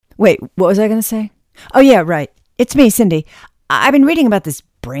Wait, what was I going to say? Oh, yeah, right. It's me, Cindy. I've been reading about this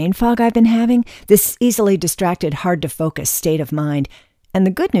brain fog I've been having, this easily distracted, hard to focus state of mind. And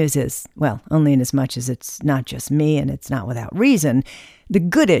the good news is, well, only in as much as it's not just me and it's not without reason, the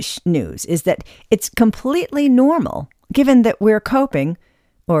goodish news is that it's completely normal, given that we're coping,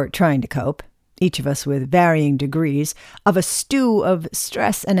 or trying to cope, each of us with varying degrees, of a stew of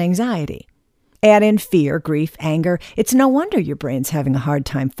stress and anxiety. Add in fear, grief, anger. It's no wonder your brain's having a hard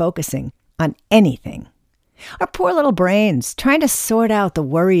time focusing on anything. Our poor little brains trying to sort out the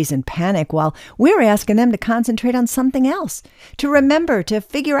worries and panic while we're asking them to concentrate on something else, to remember, to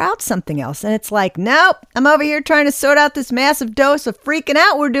figure out something else. And it's like, nope, I'm over here trying to sort out this massive dose of freaking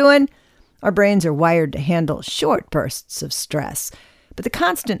out we're doing. Our brains are wired to handle short bursts of stress, but the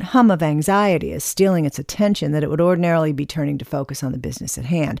constant hum of anxiety is stealing its attention that it would ordinarily be turning to focus on the business at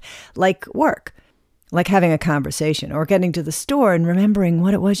hand, like work, like having a conversation or getting to the store and remembering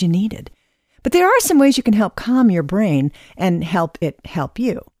what it was you needed. But there are some ways you can help calm your brain and help it help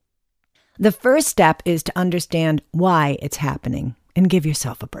you. The first step is to understand why it's happening and give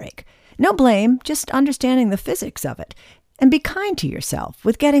yourself a break. No blame, just understanding the physics of it. And be kind to yourself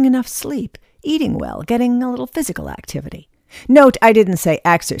with getting enough sleep, eating well, getting a little physical activity. Note, I didn't say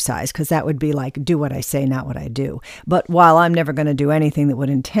exercise because that would be like do what I say, not what I do. But while I'm never going to do anything that would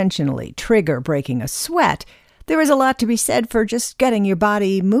intentionally trigger breaking a sweat, there is a lot to be said for just getting your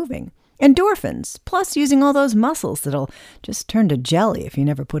body moving. Endorphins, plus using all those muscles that'll just turn to jelly if you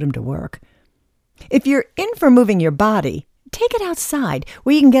never put them to work. If you're in for moving your body, take it outside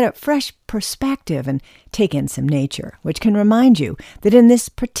where you can get a fresh perspective and take in some nature, which can remind you that in this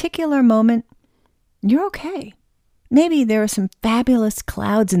particular moment, you're okay. Maybe there are some fabulous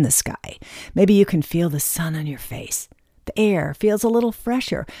clouds in the sky. Maybe you can feel the sun on your face. The air feels a little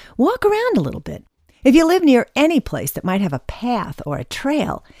fresher. Walk around a little bit. If you live near any place that might have a path or a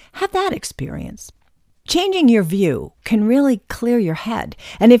trail, have that experience. Changing your view can really clear your head.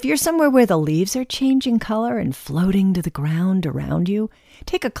 And if you're somewhere where the leaves are changing color and floating to the ground around you,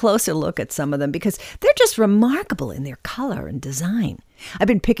 take a closer look at some of them because they're just remarkable in their color and design. I've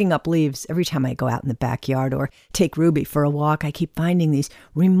been picking up leaves every time I go out in the backyard or take Ruby for a walk. I keep finding these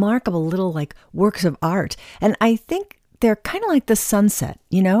remarkable little works of art. And I think they're kind of like the sunset,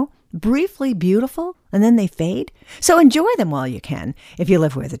 briefly beautiful, and then they fade. So enjoy them while you can, if you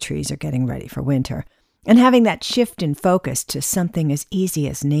live where the trees are getting ready for winter. And having that shift in focus to something as easy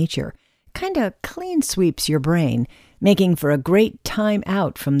as nature kind of clean sweeps your brain, making for a great time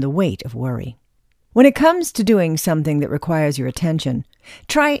out from the weight of worry. When it comes to doing something that requires your attention,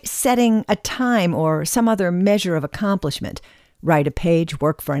 try setting a time or some other measure of accomplishment. Write a page,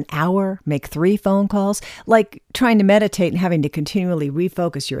 work for an hour, make 3 phone calls. Like trying to meditate and having to continually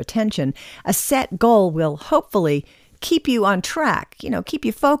refocus your attention, a set goal will hopefully keep you on track, keep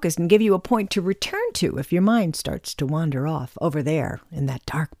you focused and give you a point to return to if your mind starts to wander off over there in that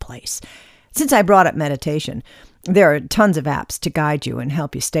dark place. Since I brought up meditation, there are tons of apps to guide you and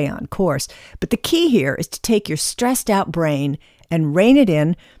help you stay on course. But the key here is to take your stressed out brain and rein it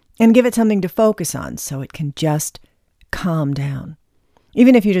in and give it something to focus on so it can just calm down.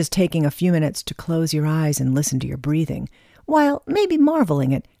 Even if you're just taking a few minutes to close your eyes and listen to your breathing, while maybe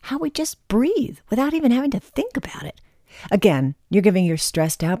marveling at how we just breathe without even having to think about it. Again, you're giving your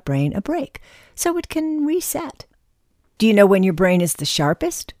stressed out brain a break so it can reset. Do you know when your brain is the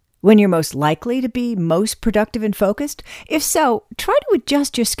sharpest? When you're most likely to be most productive and focused? If so, try to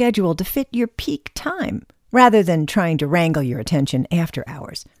adjust your schedule to fit your peak time rather than trying to wrangle your attention after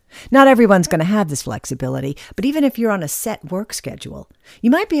hours. Not everyone's going to have this flexibility, but even if you're on a set work schedule, you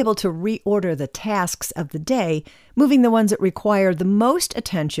might be able to reorder the tasks of the day, moving the ones that require the most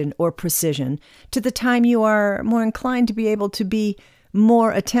attention or precision to the time you are more inclined to be able to be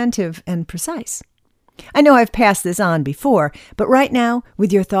more attentive and precise. I know I've passed this on before, but right now,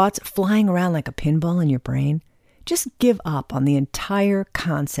 with your thoughts flying around like a pinball in your brain, just give up on the entire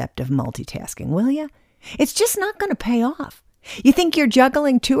concept of multitasking, will you? It's just not going to pay off. You think you're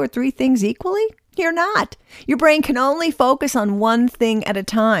juggling 2 or 3 things equally? You're not. Your brain can only focus on one thing at a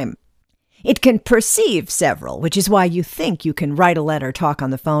time. It can perceive several, which is why you think you can write a letter, talk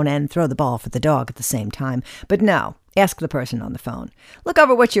on the phone, and throw the ball for the dog at the same time. But no, ask the person on the phone. Look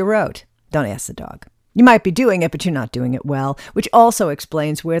over what you wrote. Don't ask the dog. You might be doing it, but you're not doing it well, which also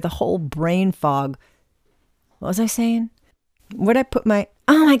explains where the whole brain fog... What was I saying? Where'd I put my...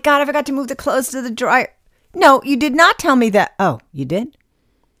 Oh my God, I forgot to move the clothes to the dryer. No, you did not tell me that. Oh, you did?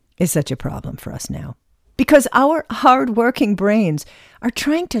 It's such a problem for us now. Because our hard-working brains are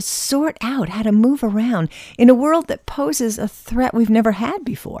trying to sort out how to move around in a world that poses a threat we've never had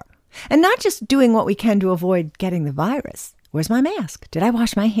before. And not just doing what we can to avoid getting the virus. Where's my mask? Did I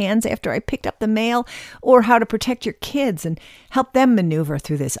wash my hands after I picked up the mail? Or how to protect your kids and help them maneuver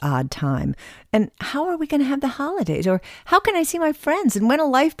through this odd time? And how are we going to have the holidays? Or how can I see my friends? And when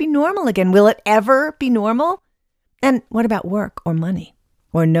will life be normal again? Will it ever be normal? And what about work or money?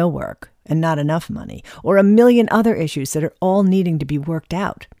 Or no work and not enough money? Or a million other issues that are all needing to be worked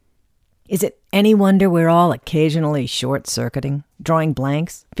out? Is it any wonder we're all occasionally short-circuiting, drawing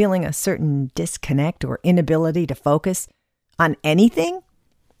blanks, feeling a certain disconnect or inability to focus on anything?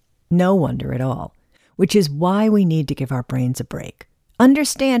 No wonder at all, which is why we need to give our brains a break.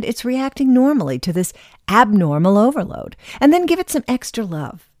 Understand it's reacting normally to this abnormal overload, and then give it some extra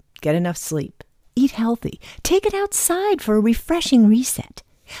love. Get enough sleep. Eat healthy. Take it outside for a refreshing reset.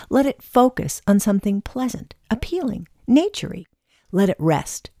 Let it focus on something pleasant, appealing, naturey. Let it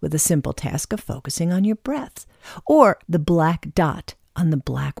rest with the simple task of focusing on your breath, or the black dot on the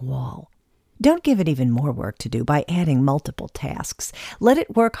black wall. Don't give it even more work to do by adding multiple tasks. Let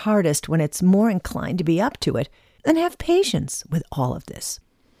it work hardest when it's more inclined to be up to it, and have patience with all of this.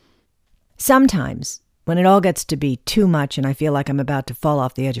 Sometimes, when it all gets to be too much and I feel like I'm about to fall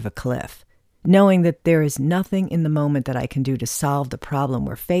off the edge of a cliff, knowing that there is nothing in the moment that I can do to solve the problem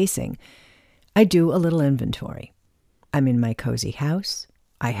we're facing, I do a little inventory. I'm in my cozy house.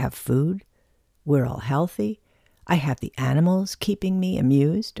 I have food. We're all healthy. I have the animals keeping me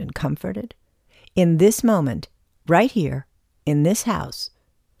amused and comforted. In this moment, right here, in this house,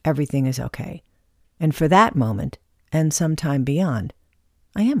 everything is okay. And for that moment, and some time beyond,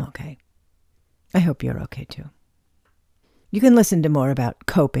 I am okay. I hope you're okay too. You can listen to more about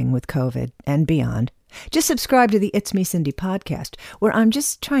coping with COVID and beyond. Just subscribe to the It's Me Cindy podcast, where I'm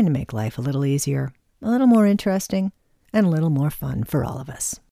just trying to make life a little easier, a little more interesting, and a little more fun for all of us.